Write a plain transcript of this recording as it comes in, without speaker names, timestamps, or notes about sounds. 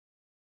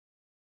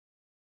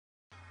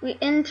We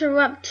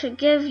interrupt to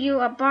give you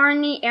a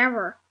Barney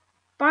Error.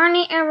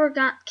 Barney Error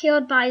got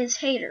killed by his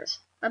haters.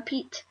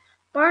 Repeat.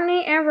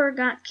 Barney Error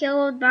got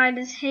killed by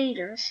his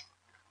haters.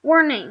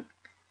 Warning.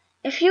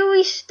 If you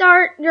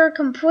restart your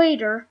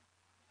computer,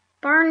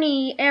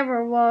 Barney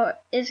Error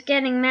is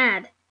getting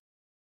mad.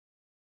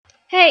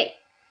 Hey,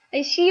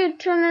 I see you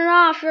turning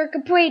off your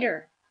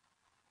computer.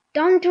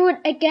 Don't do it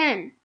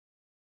again.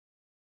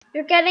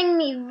 You're getting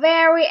me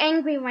very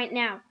angry right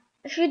now.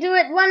 If you do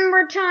it one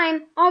more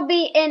time, I'll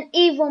be in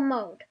evil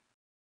mode.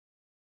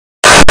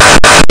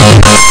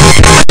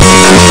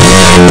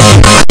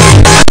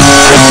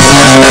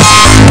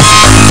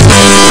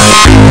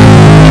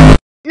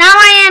 Now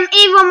I am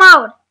evil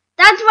mode.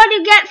 That's what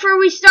you get for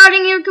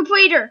restarting your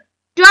computer.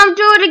 Don't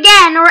do it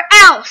again or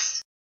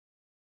else.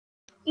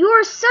 You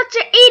are such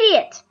an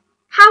idiot.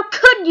 How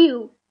could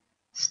you?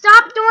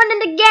 Stop doing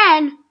it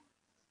again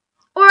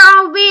or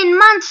I'll be in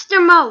monster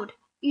mode.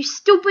 You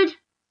stupid.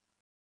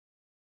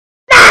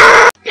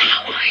 Now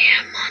I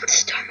am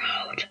monster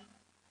mode.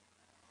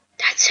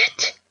 That's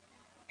it.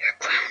 You're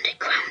grounded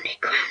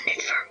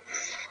for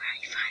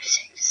 5,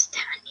 6,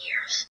 10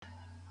 years.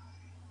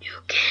 You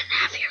can't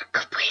have your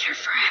computer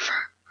forever.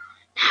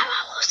 Now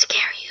I will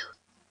scare you.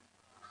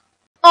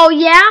 Oh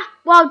yeah?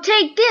 Well,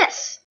 take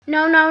this.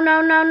 No.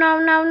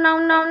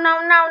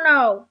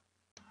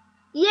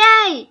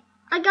 Yay!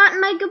 I got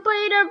my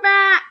computer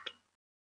back.